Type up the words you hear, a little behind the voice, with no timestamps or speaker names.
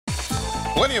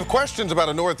Plenty of questions about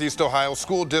a Northeast Ohio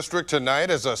school district tonight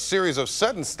as a series of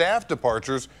sudden staff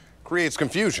departures creates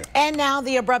confusion. And now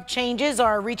the abrupt changes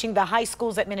are reaching the high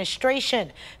school's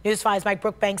administration. News 5's Mike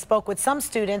Brookbank spoke with some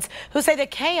students who say the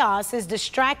chaos is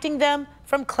distracting them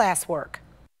from classwork.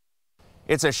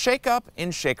 It's a shakeup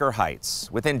in Shaker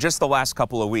Heights. Within just the last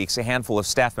couple of weeks, a handful of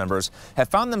staff members have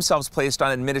found themselves placed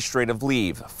on administrative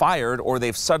leave, fired, or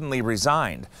they've suddenly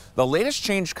resigned. The latest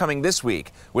change coming this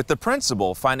week, with the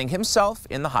principal finding himself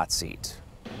in the hot seat.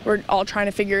 We're all trying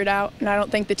to figure it out, and I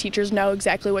don't think the teachers know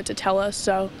exactly what to tell us,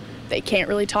 so they can't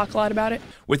really talk a lot about it.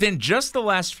 Within just the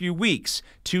last few weeks,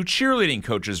 2 cheerleading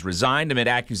coaches resigned amid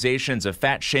accusations of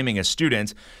fat-shaming a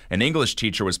student. An English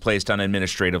teacher was placed on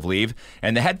administrative leave,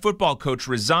 and the head football coach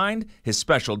resigned, his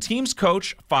special teams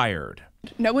coach fired.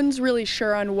 No one's really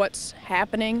sure on what's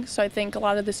happening, so I think a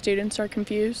lot of the students are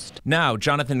confused. Now,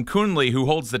 Jonathan Coonley, who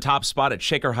holds the top spot at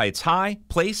Shaker Heights High,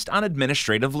 placed on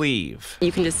administrative leave.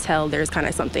 You can just tell there's kind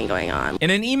of something going on. In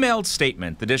an emailed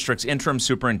statement, the district's interim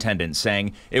superintendent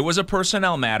saying it was a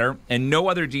personnel matter and no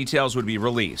other details would be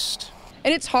released.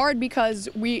 And it's hard because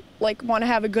we want to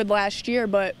have a good last year,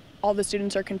 but all the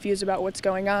students are confused about what's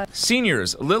going on.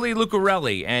 Seniors Lily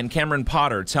Lucarelli and Cameron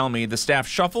Potter tell me the staff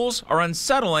shuffles are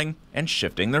unsettling and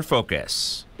shifting their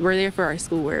focus. We're there for our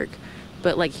schoolwork,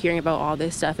 but hearing about all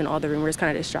this stuff and all the rumors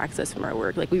kind of distracts us from our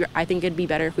work. I think it'd be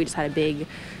better if we just had a big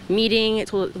meeting,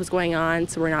 told what was going on,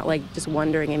 so we're not just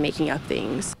wondering and making up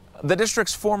things. The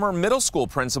district's former middle school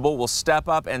principal will step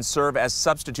up and serve as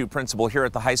substitute principal here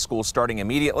at the high school starting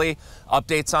immediately.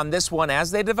 Updates on this one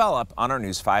as they develop on our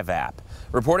News 5 app.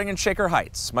 Reporting in Shaker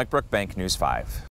Heights, Mike Brookbank, News 5.